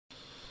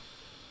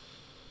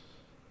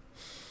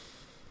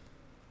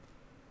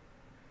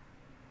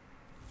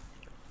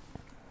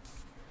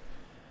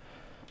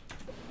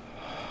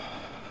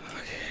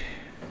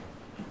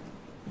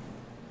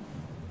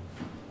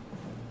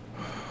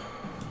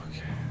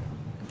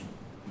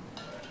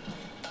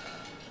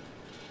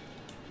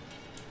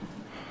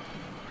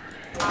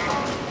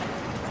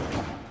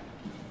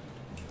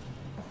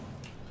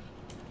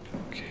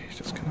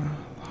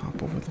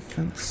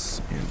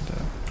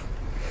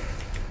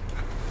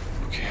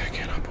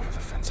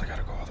fence. I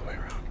gotta go all the way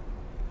around.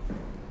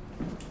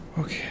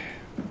 Okay.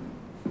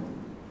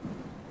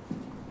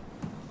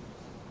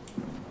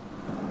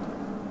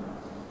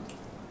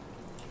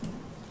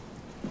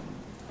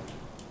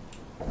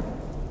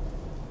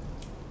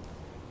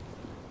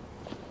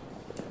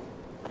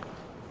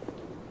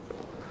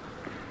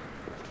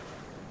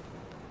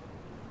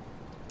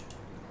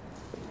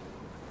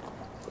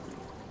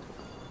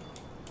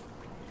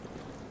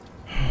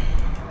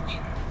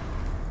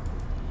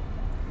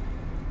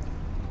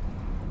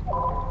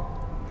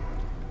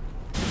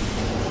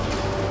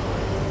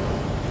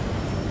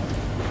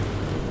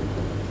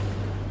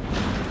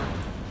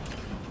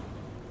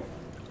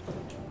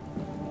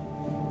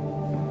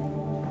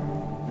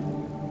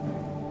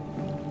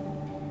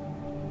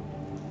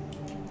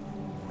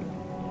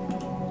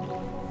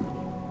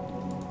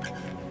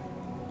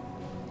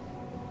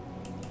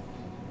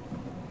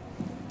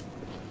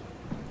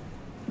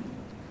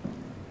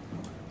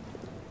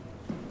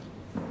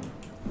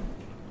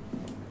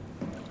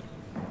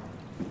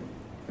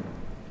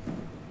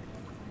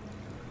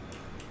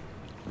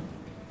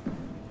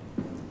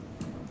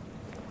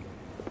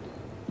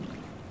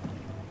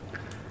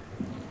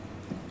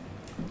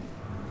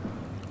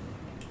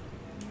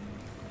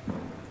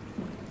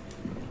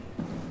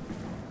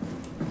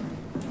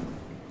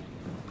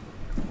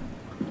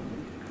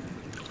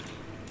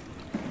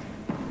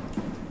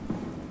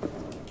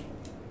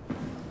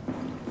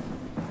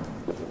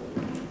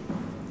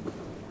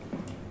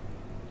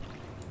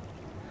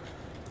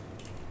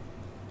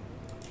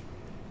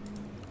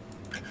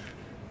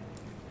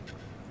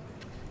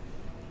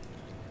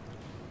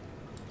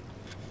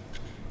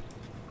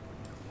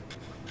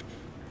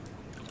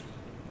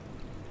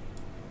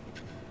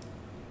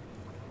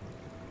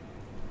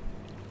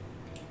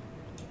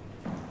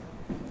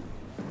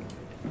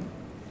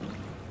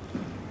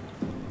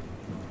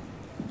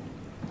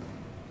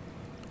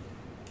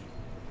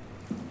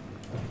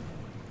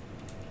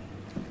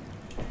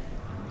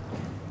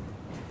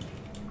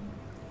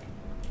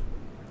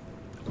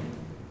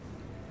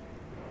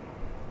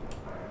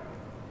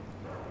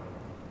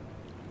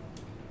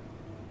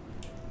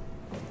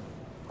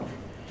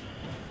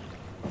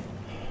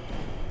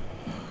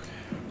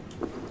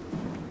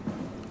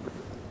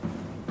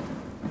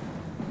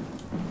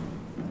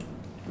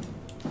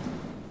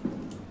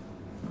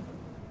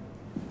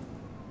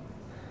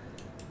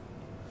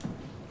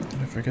 Did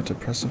I forget to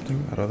press something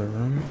in that other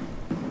room?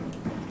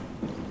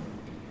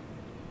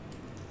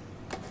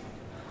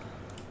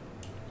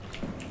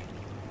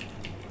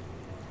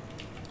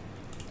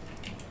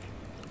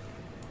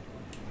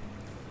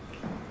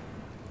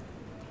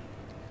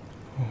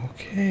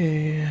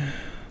 Okay.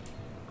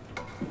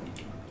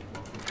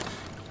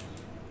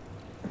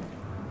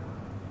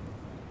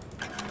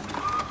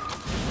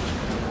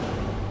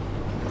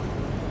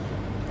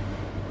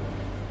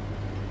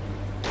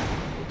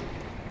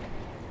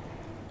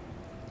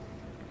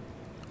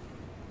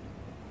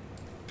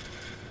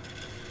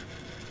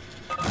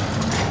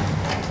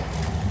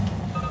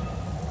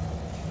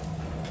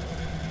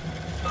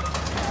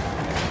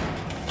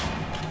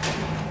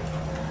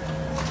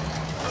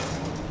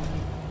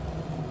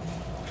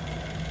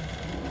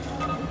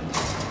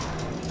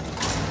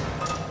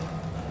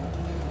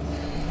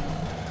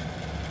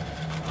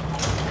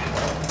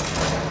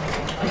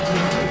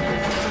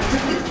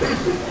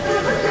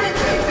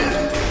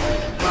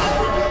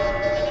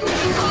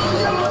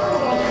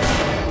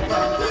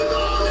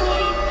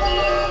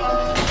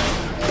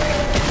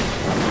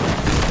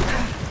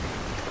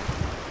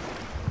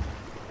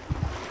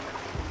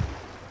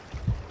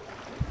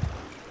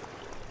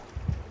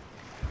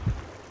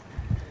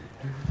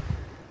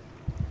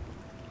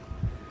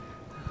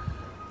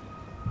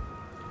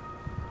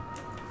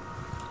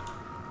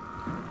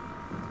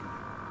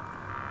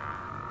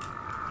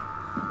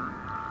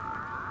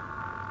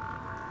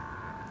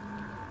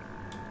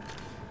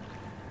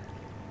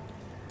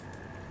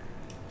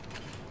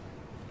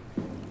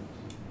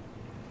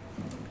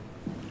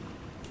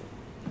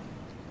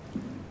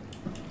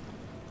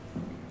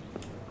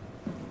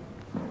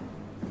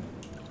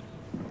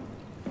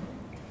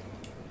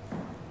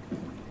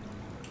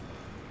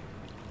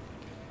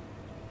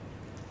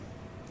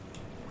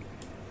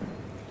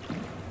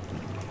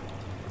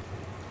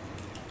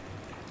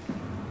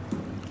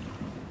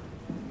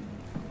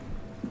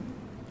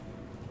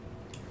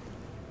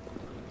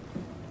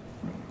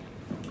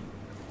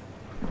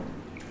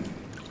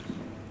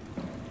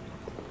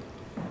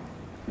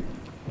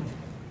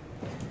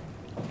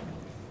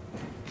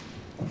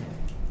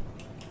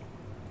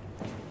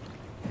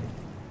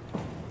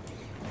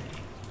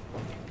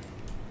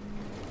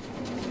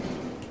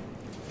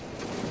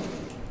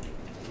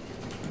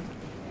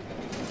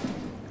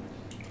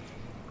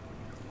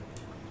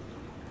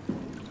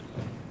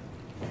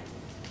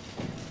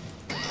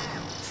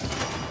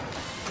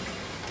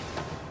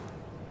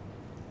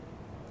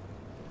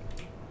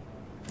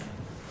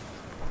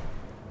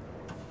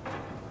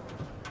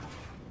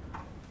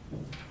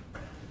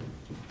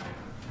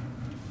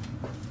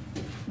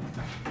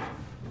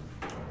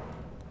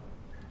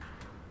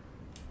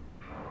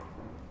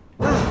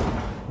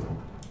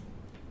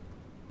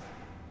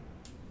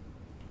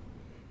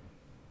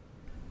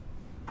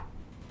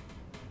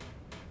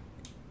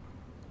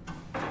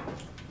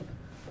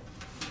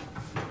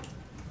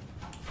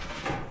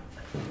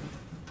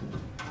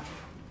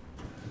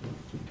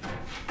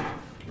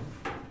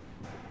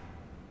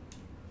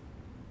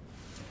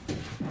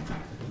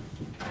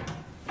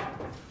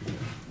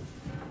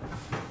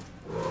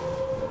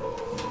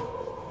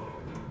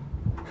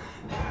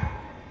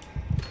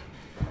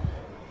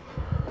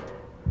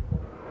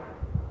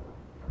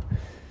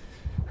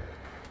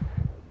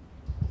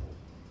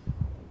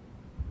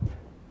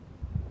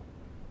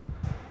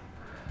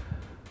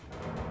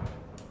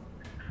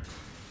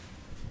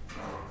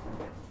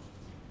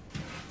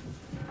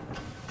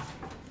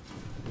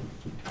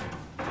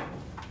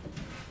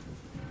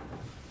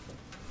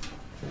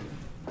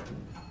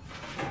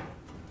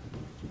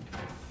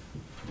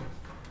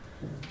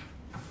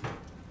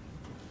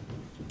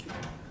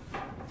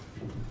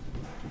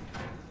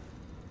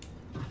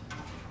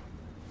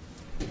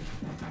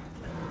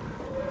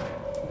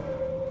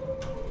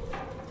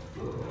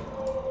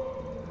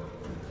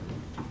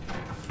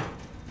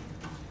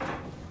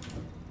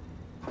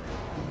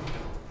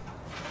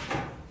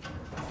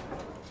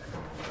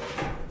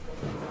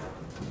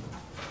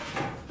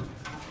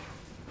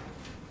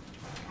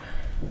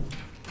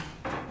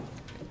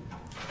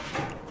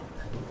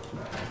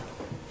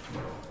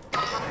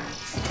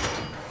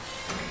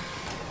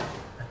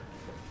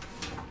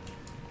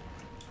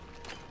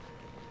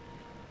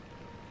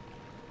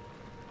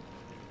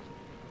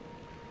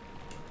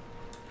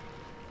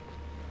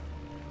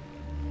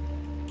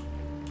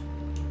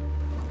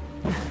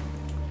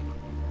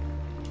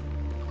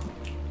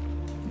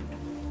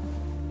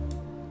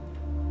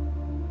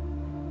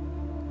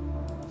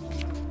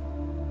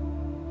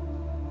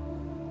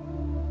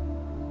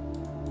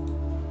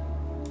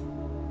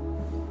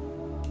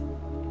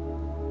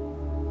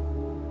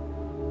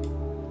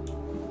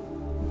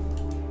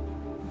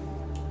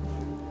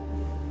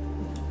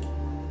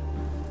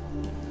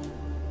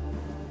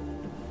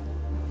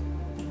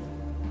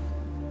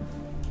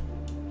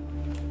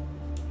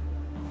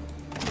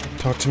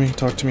 Talk to me,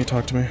 talk to me,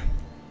 talk to me.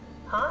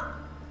 Huh?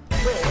 Wait,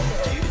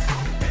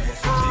 this is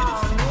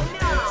Oh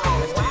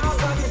no! Wow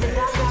got to the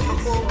dugout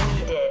before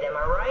we did, am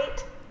I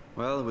right?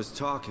 Well, it was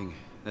talking.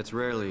 That's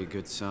rarely a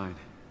good sign.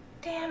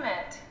 Damn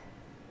it.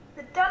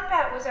 The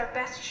Dunbat was our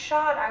best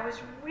shot. I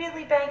was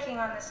really banking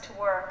on this to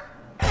work.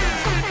 There's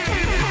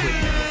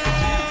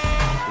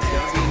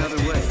gotta be another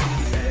way.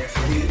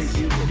 How do you think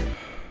you did it?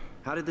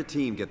 How did the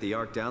team get the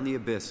Ark down the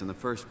abyss in the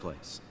first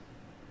place?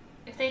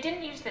 If they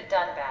didn't use the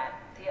Dunbat,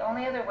 the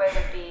only other way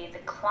would be the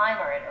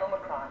climber at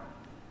Omicron.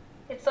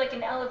 It's like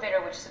an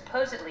elevator which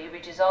supposedly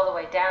reaches all the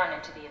way down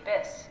into the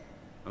abyss.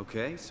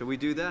 Okay, so we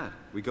do that.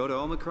 We go to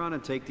Omicron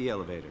and take the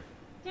elevator.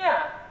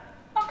 Yeah,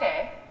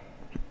 okay.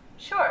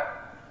 Sure.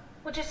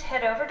 We'll just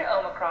head over to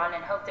Omicron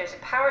and hope there's a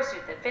power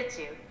suit that fits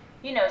you.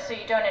 You know, so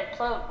you don't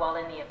implode while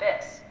in the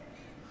abyss.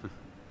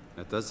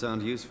 That does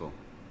sound useful.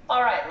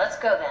 Alright, let's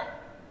go then.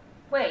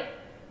 Wait,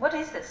 what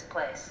is this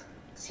place?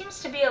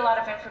 Seems to be a lot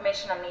of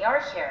information on the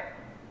Ark here.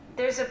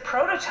 There's a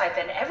prototype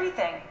and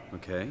everything.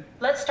 Okay.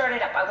 Let's start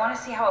it up. I want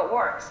to see how it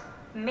works.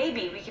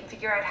 Maybe we can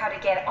figure out how to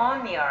get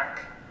on the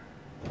Ark.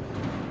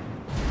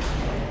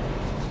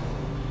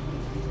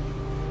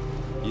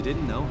 You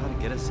didn't know how to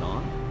get us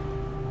on?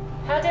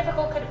 How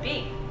difficult could it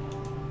be?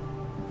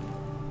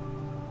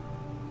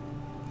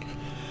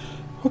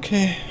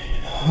 Okay.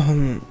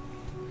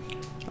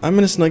 I'm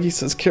in a Snuggie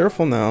says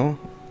careful now.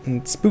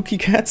 And Spooky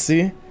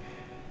Catsy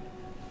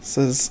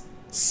says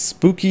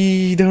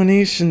spooky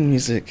donation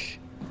music.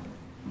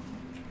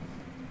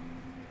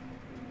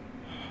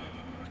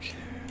 Okay.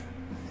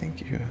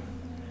 Thank you.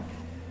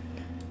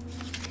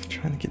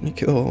 Trying to get me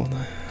killed.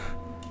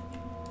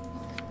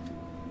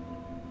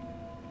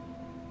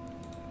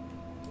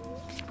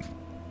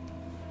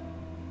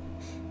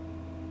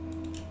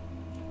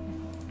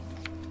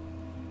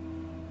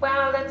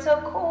 Wow, that's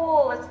so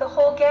cool. It's the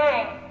whole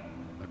gang.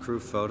 A crew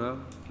photo?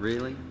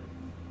 Really?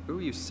 Who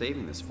were you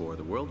saving this for?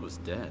 The world was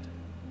dead.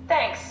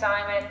 Thanks,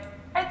 Simon.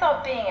 I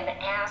thought being an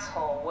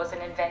asshole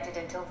wasn't invented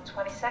until the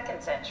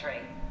 22nd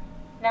century.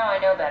 Now I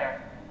know better.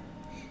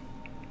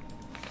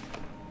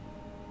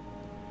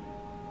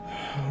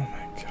 Oh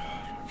my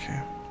god,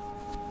 okay.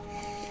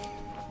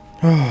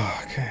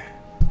 Oh, okay.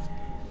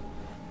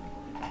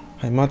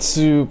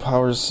 Haimatsu,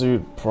 power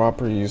suit,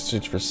 proper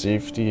usage for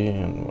safety,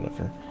 and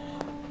whatever.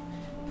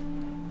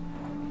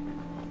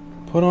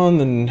 Put on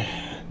the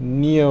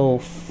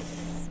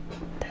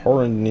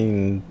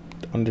neoporinine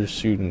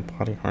undersuit and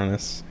body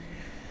harness.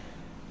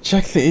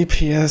 Check the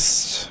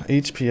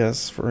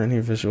HPS for any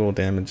visual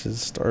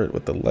damages. Start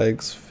with the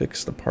legs,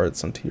 fix the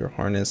parts onto your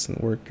harness, and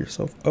work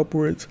yourself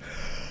upwards.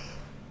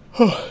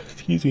 Oh,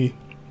 excuse me.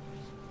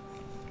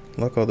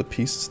 Lock all the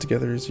pieces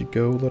together as you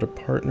go. Let a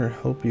partner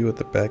help you with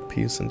the back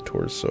piece and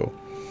torso.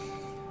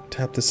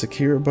 Tap the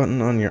secure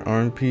button on your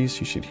arm piece.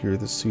 You should hear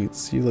the suit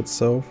seal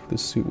itself. The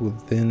suit will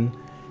then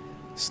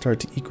start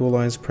to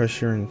equalize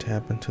pressure and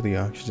tap into the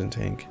oxygen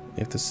tank.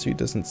 If the suit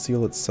doesn't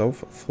seal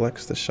itself,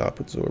 flex the shock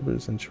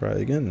absorbers and try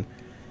again.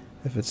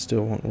 If it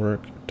still won't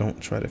work, don't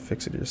try to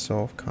fix it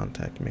yourself.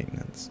 Contact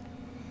maintenance.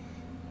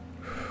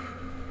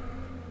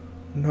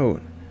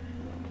 Note: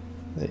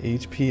 the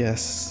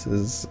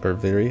HPSs are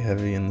very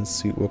heavy and the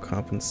suit will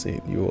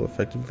compensate. You will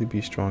effectively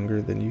be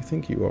stronger than you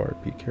think you are.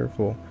 Be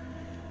careful.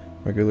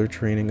 Regular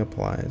training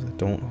applies.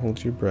 Don't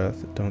hold your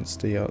breath. Don't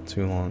stay out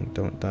too long.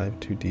 Don't dive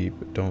too deep.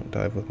 Don't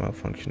dive with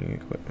malfunctioning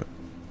equipment.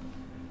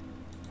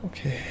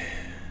 Okay.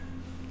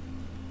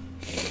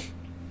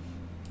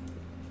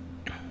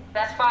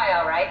 That's Phi,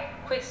 all right.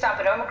 Quick stop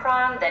at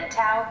Omicron, then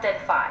Tau, then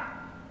Phi.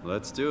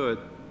 Let's do it.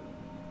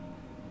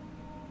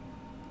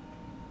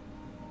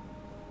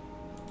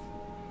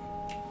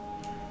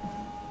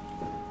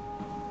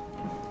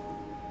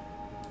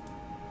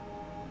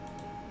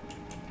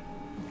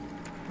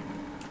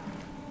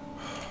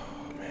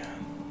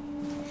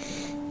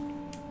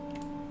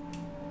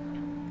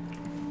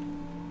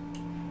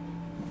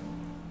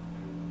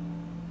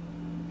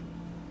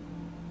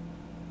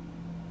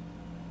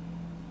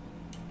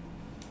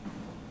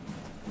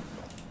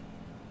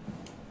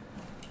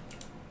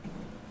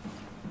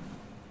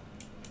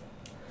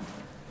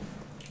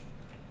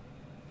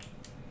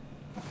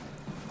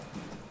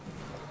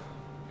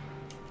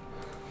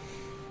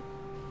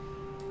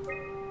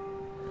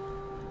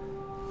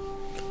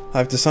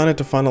 I've decided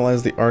to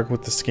finalize the arc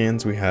with the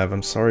scans we have.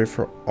 I'm sorry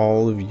for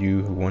all of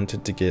you who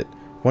wanted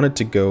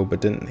to go but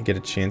didn't get a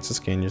chance to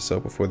scan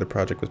yourself before the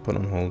project was put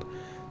on hold.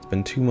 It's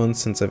been 2 months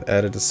since I've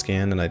added a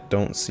scan and I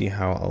don't see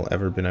how I'll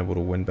ever been able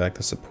to win back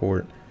the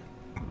support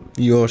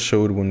you all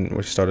showed when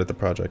we started the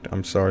project.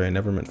 I'm sorry, I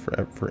never meant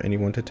for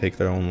anyone to take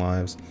their own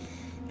lives.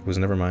 It was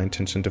never my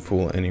intention to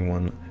fool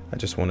anyone. I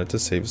just wanted to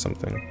save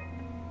something.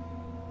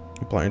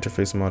 Apply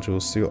interface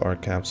module, seal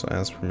arc capsule,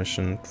 ask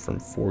permission from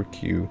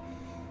 4Q.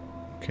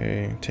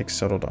 Okay, take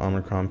shuttle to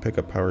Omicron, pick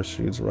up power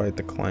suits, ride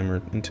the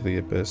climber into the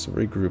abyss,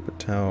 regroup at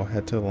Tau,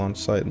 head to the launch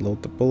site,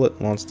 load the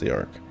bullet, launch the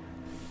arc.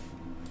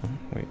 Oh,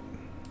 wait.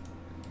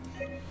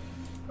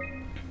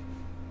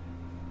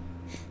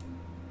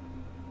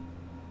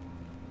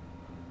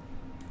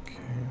 Okay.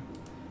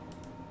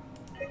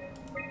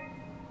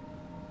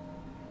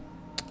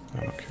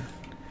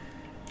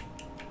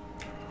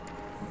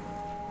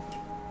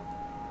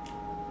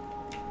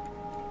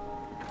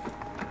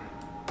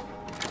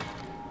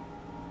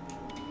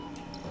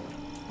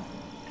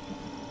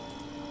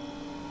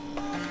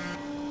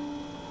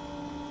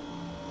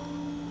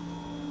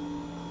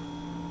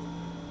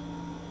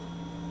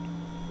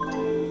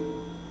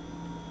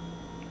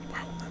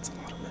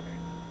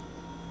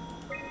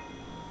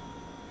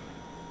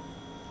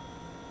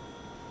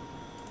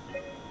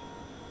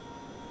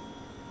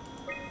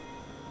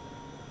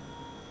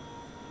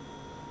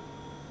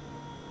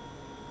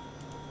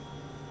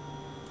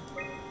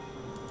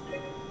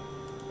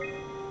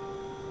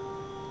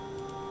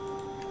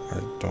 I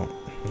don't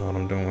know what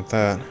I'm doing with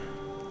that.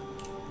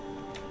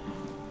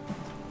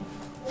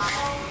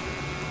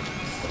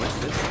 What's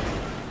this?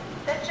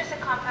 That's just a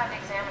compound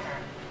examiner.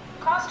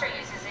 Coster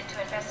uses it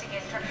to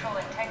investigate structural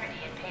integrity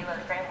in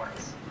payload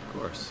frameworks. Of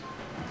course.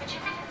 Could you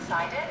get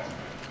inside it?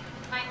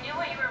 If I knew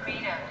what you were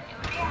made of, it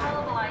would be a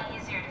hell of a lot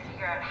easier to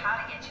figure out how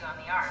to get you on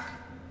the Ark.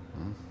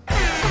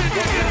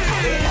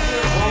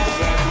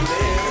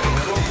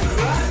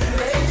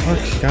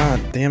 Fuck,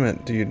 god damn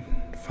it, dude.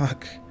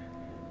 Fuck.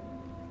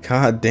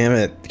 God damn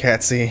it,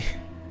 Catsy.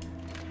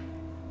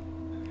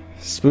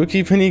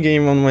 Spooky penny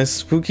game on my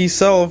spooky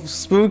self.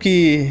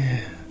 Spooky.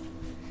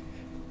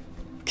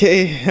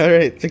 Okay,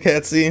 alright,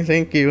 Catsy,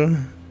 thank you.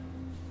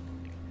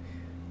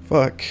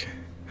 Fuck.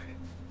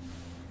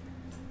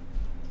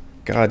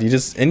 God, you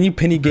just any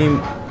penny game.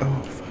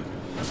 Oh,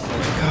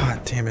 fuck.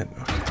 God damn it.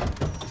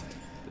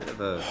 Bit of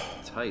a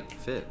tight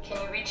fit.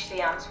 Can you reach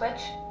the on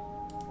switch?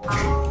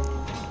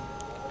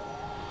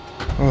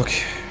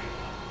 Okay.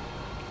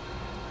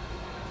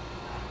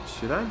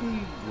 Should I be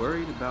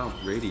worried about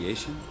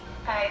radiation?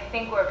 I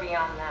think we're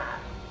beyond that.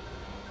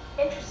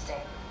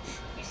 Interesting.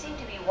 You seem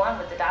to be one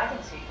with the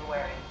diving suit you're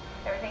wearing.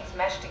 Everything's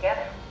meshed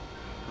together.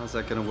 How's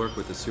that gonna work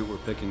with the suit we're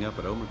picking up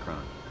at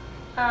Omicron?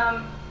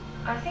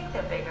 I think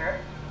they're bigger.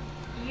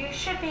 You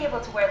should be able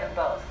to wear them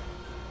both.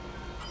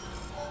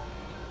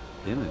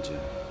 Imogen.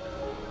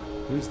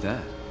 Who's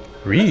that?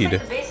 Read. Looks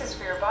like the basis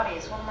for your body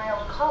is one of my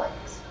old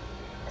colleagues.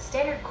 A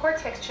standard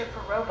Cortex chip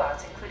for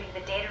robots, including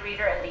the data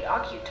reader and the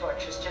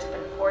OcuTorch, has just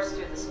been forced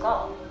through the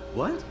skull.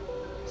 What?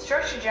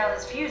 Structure gel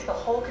has fused the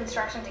whole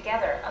construction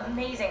together.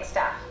 Amazing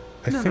stuff.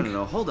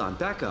 No, hold on,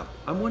 back up.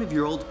 I'm one of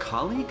your old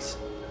colleagues?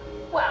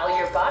 Well,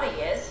 your body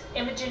is.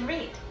 Imogen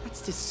Reed.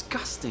 That's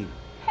disgusting.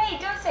 Hey,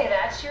 don't say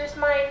that. She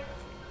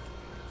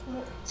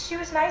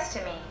was nice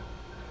to me.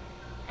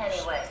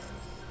 Anyway,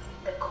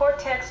 the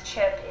Cortex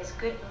chip is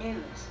good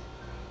news.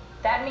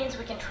 That means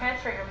we can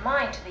transfer your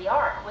mind to the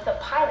Ark with a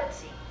pilot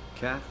seat.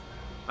 Kat,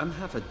 I'm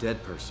half a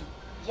dead person.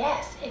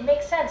 Yes, it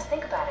makes sense.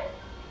 Think about it.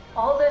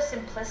 All those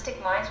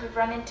simplistic minds we've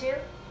run into,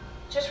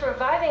 just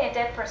reviving a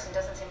dead person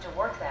doesn't seem to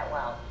work that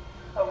well.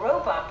 A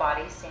robot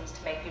body seems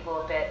to make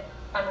people a bit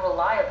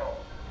unreliable.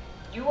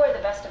 You are the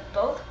best of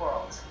both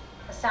worlds.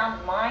 A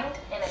sound mind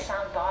and a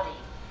sound body.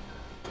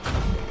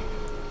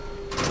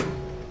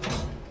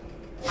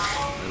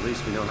 At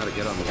least we know how to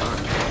get on the Ark.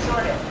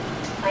 Sort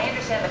of. I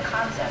understand the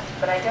concept,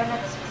 but I don't know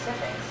the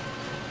specifics.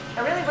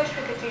 I really wish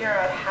we could figure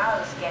out how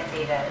the scan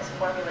data is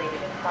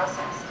formulated and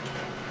processed.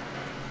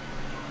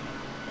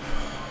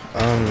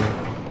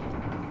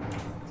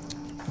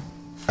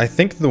 I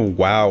think the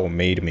WoW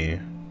made me.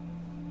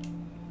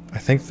 I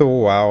think the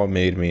WoW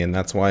made me, and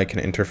that's why I can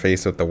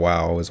interface with the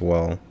WoW as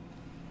well.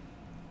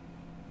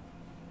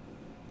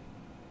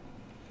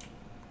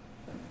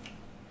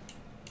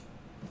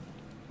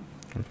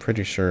 I'm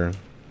pretty sure.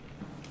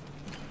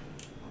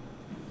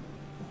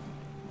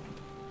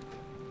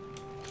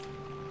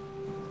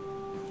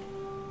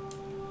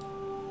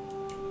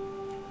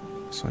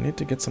 So I need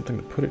to get something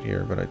to put it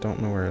here, but I don't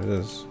know where it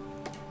is.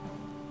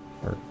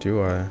 Or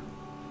do I?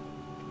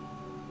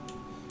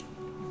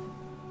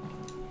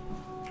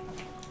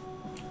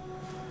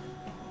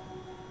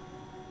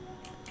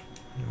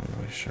 I'm not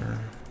really sure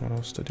what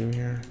else to do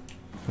here.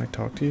 Can I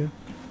talk to you?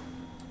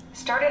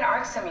 Start an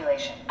Arc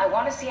simulation. I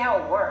want to see how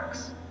it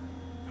works.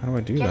 How do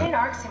I do Get that? an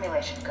Arc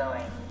simulation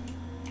going.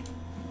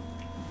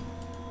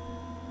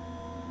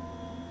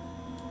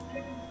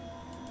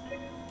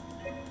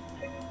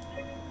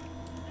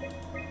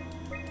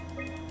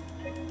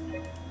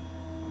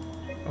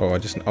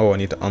 Oh, I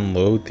need to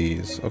unload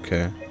these.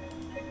 Okay.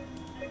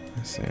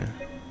 I see.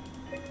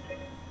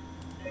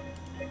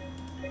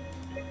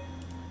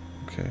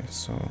 Okay,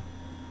 so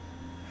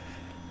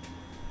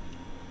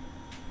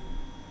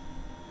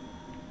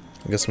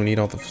I guess we need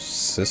all the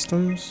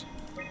systems.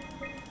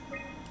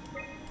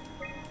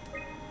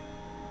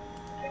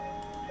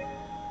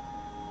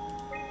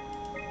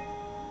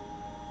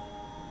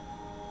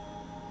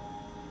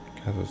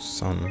 Have a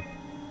sun,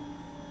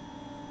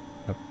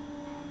 a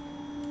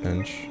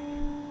bench,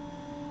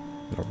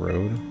 a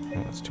road.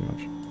 Oh, that's too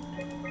much.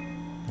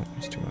 Oh,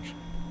 that's too much.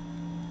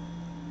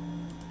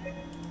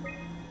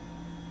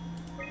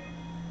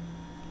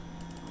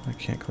 I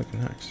can't click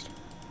next.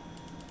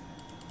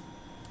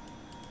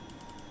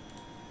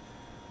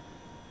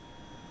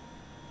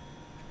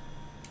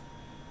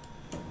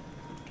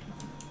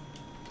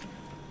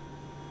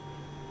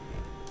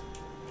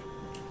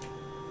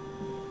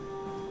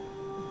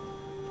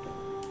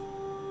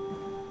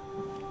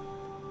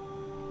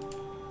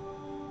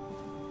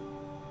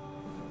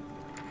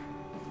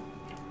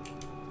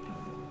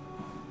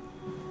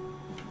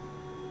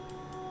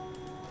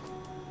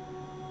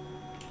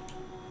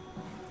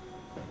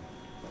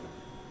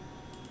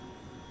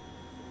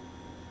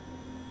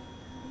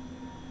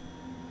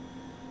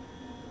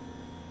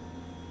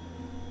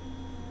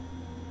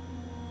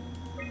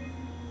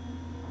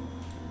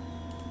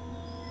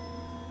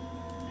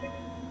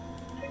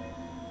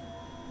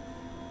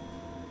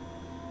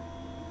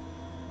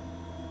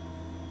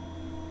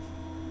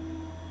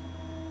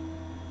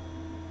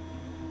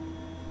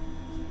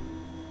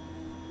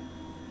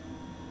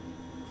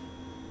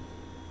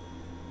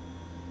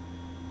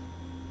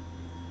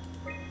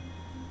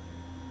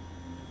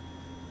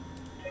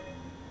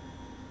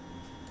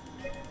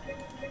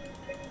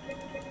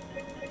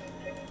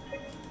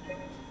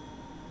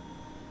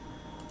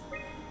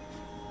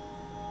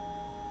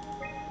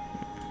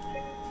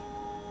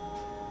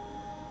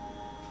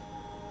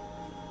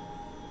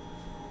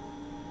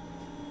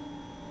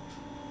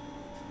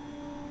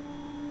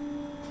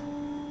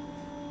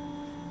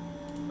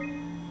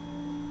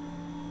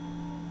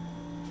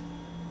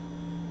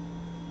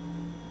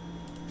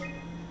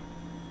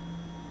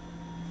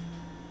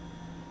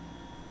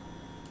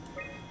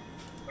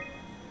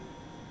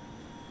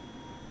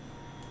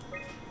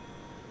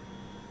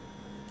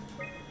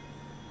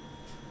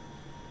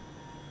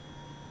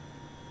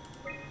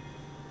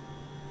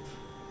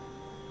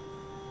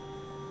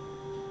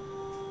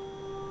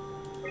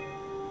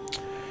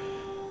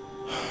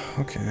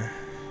 Okay.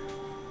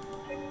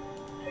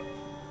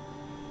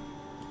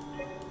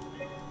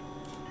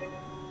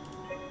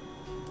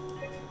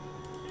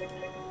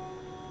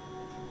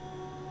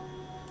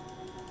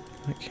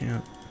 I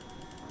can't.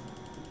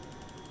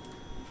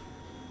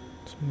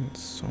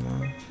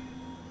 SOMA.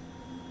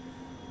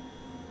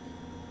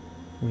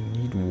 We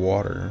need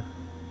water.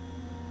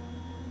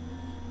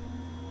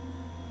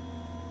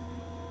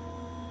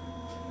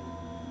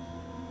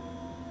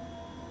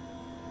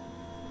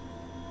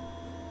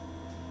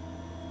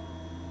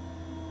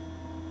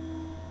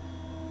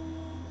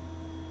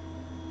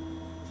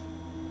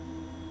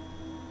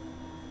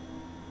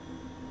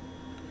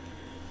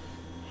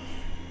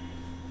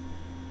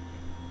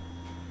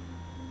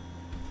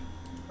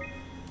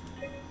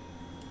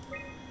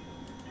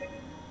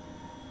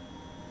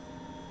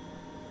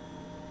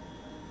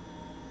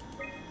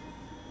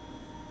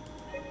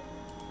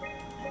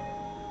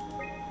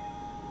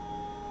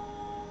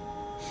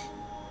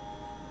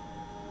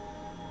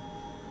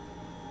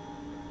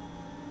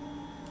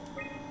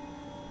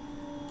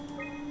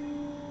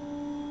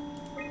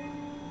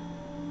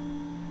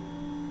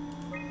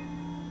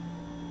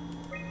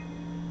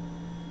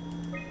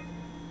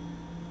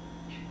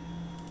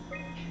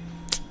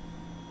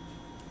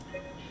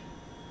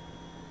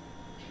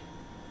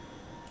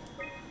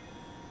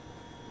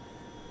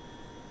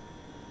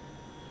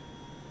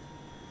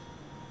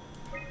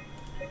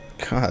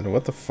 God,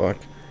 what the fuck?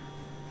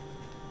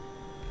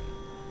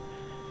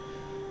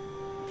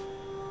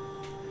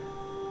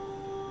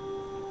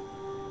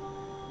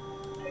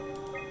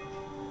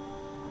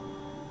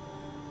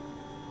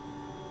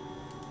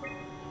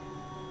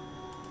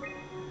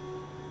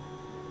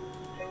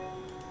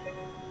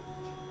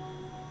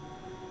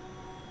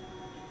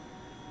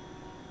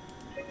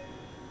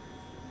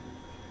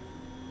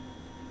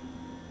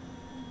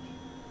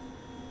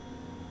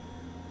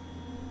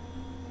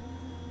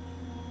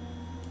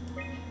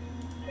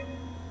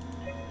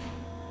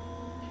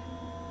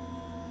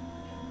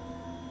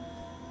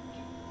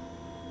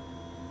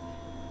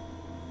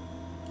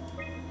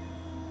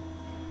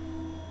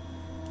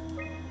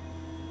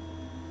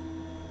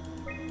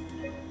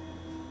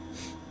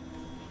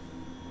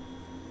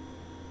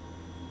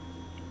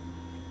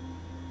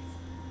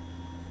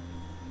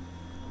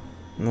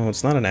 No,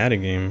 it's not an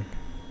added game.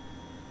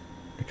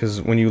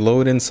 Because when you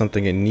load in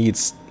something, it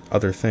needs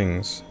other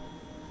things.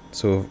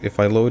 So if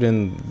I load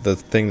in the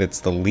thing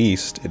that's the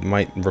least, it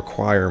might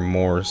require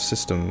more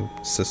system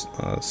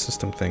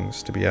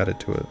things to be added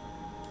to it.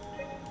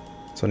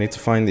 So I need to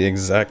find the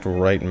exact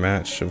right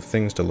match of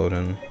things to load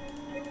in.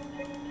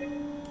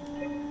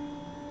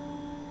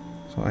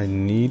 So I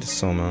need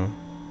SOMA.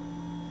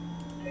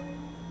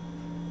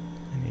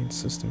 I need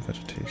system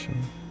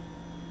vegetation.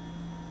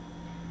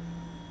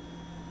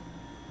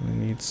 I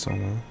need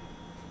SOMA.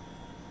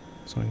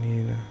 So I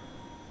need...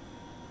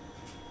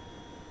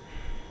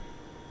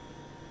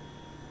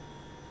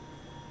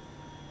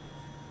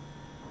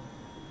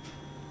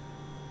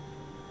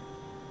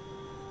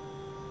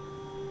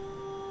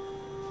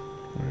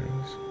 where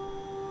is...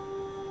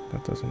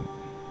 that doesn't...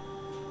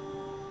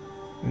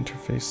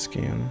 interface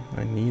scan.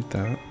 I need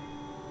that.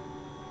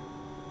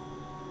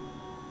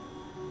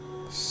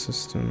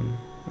 System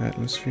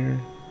atmosphere.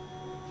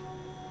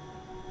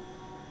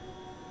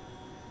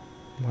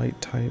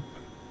 Light type,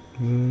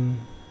 moon.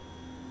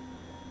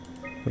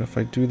 But if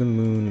I do the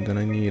moon, then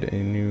I need a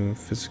new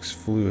physics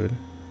fluid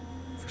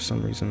for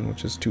some reason,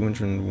 which is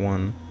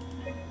 201.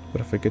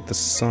 But if I get the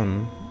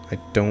sun, I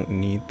don't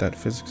need that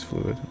physics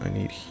fluid. I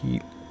need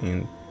heat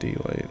and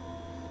daylight.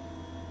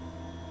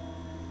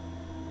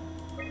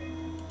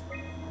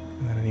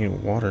 And then I need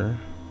water.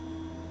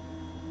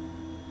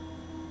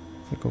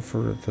 If I go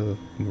for the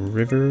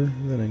river,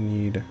 then I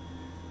need...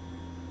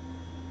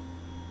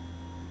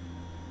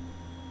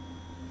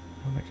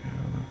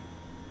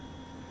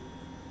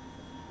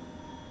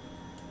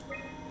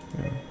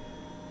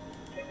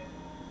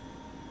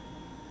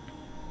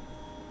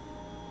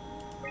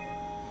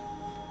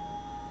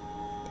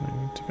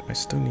 I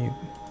still need...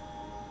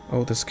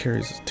 oh, this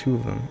carries 2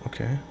 of them.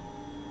 Okay.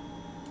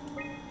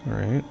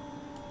 Alright.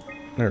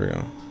 There we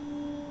go.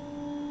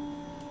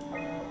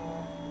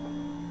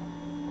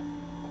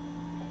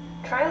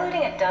 Try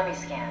loading a dummy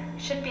scan.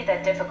 Shouldn't be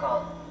that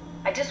difficult.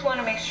 I just want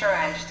to make sure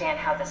I understand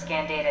how the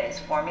scan data is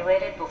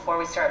formulated before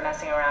we start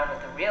messing around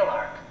with the real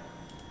ARC.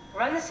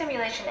 Run the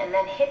simulation and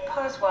then hit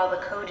pause while the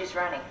code is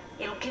running.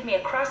 It'll give me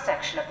a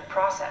cross-section of the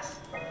process.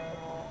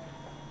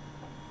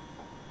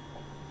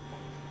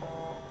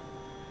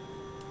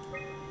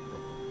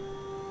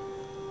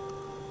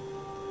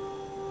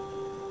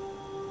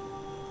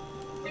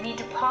 You need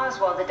to pause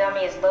while the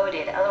dummy is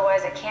loaded,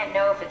 otherwise I can't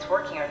know if it's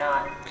working or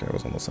not. Okay, I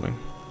wasn't listening.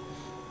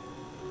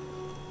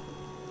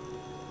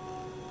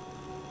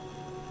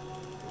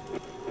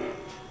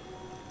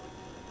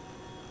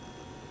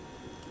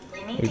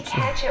 You need to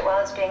catch it while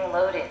it's being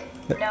loaded.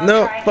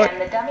 No, try fuck. again.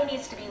 The dummy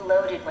needs to be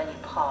loaded when you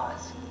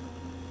pause.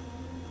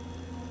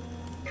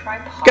 Try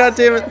pausing God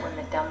damn it. when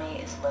the dummy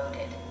is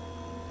loaded.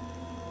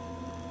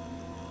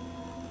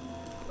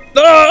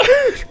 No!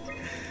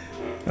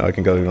 Oh, I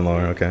can go even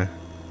lower, okay.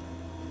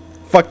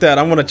 Fuck that,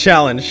 I want a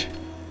challenge.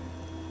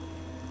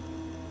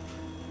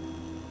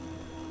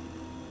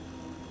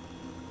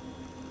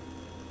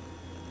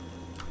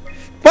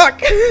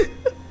 Fuck!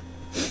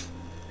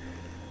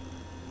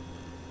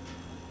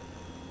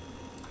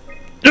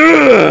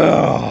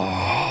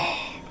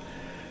 Ugh.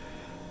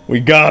 We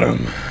got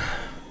him.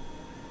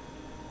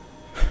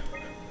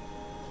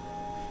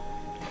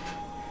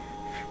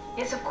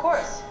 Yes, of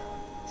course.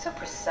 So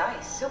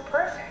precise, so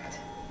perfect.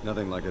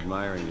 Nothing like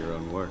admiring your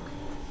own work.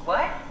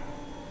 What?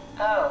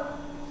 Oh,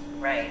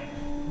 right.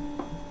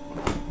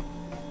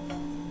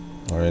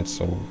 Alright,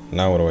 so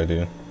now what do I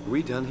do? Are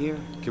we done here?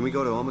 Can we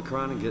go to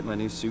Omicron and get my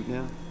new suit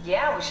now?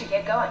 Yeah, we should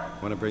get going.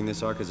 Want to bring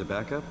this arc as a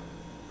backup?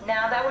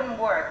 Now that wouldn't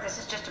work. This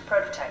is just a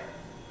prototype.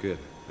 Good.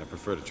 I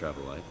prefer to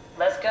travel light.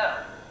 Let's go.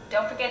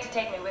 Don't forget to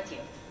take me with you.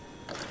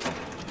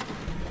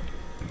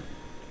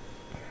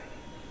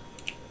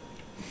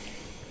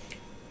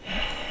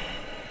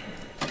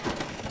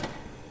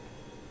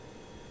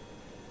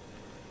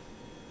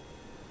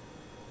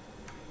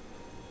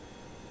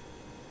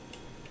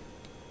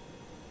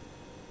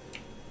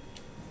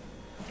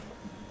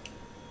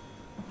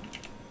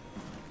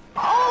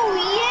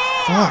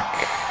 Fuck.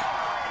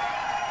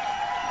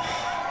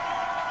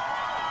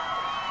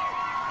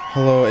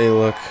 Hello,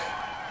 A-Look.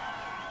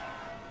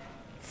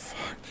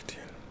 Fuck, dude.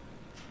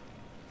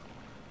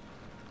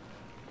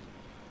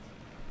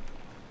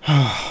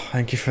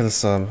 Thank you for the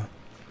sub.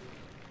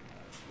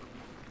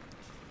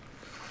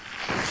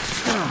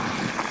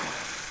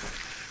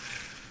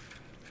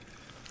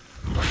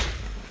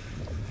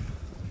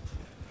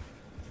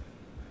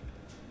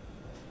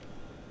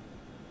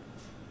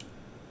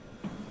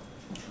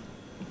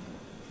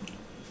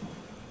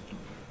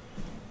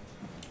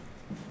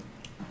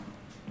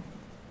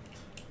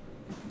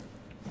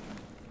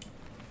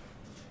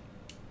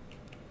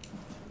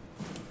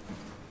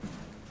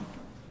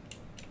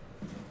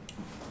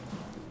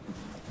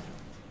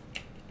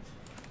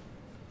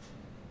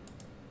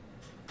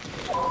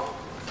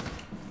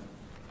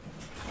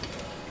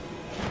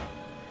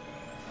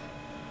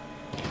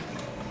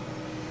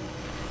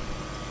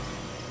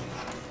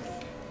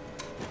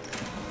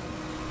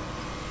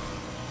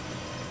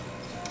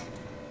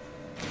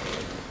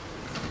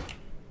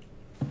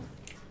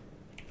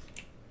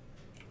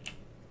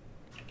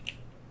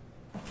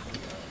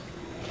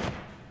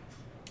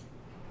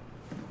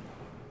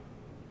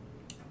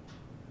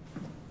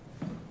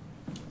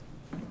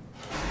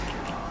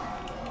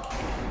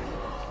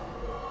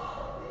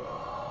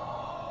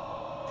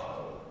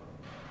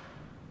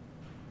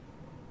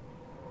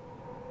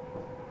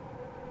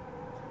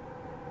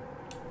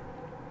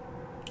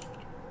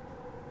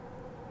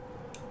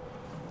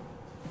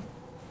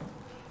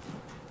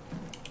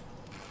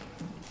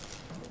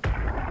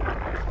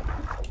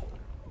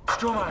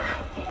 Stromae,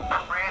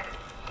 Brandon,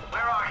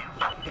 where are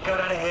you? it got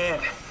out of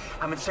hand.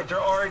 I'm in sector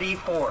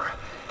RD4.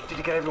 Did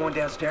you get everyone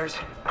downstairs?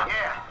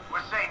 Yeah,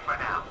 we're safe for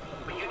now.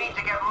 But you need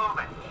to get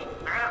moving.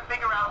 They're gonna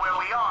figure out where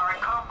we are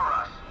and come for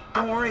us.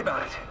 Don't worry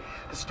about it.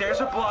 The stairs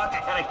are blocked,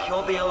 and I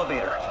killed the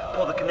elevator.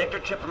 Pulled the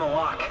connector chip from the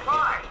lock.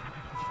 Fine.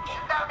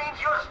 That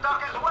means you're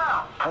stuck as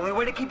well. Only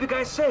way to keep you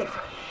guys safe.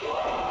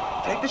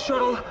 Take the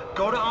shuttle,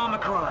 go to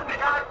Omicron.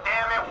 God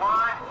damn it,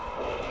 Juan.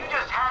 You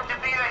just had to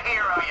be the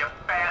hero, you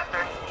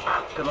bastard.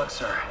 Good luck,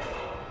 sir.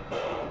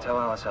 Tell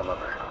Alice I love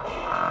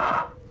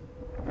her.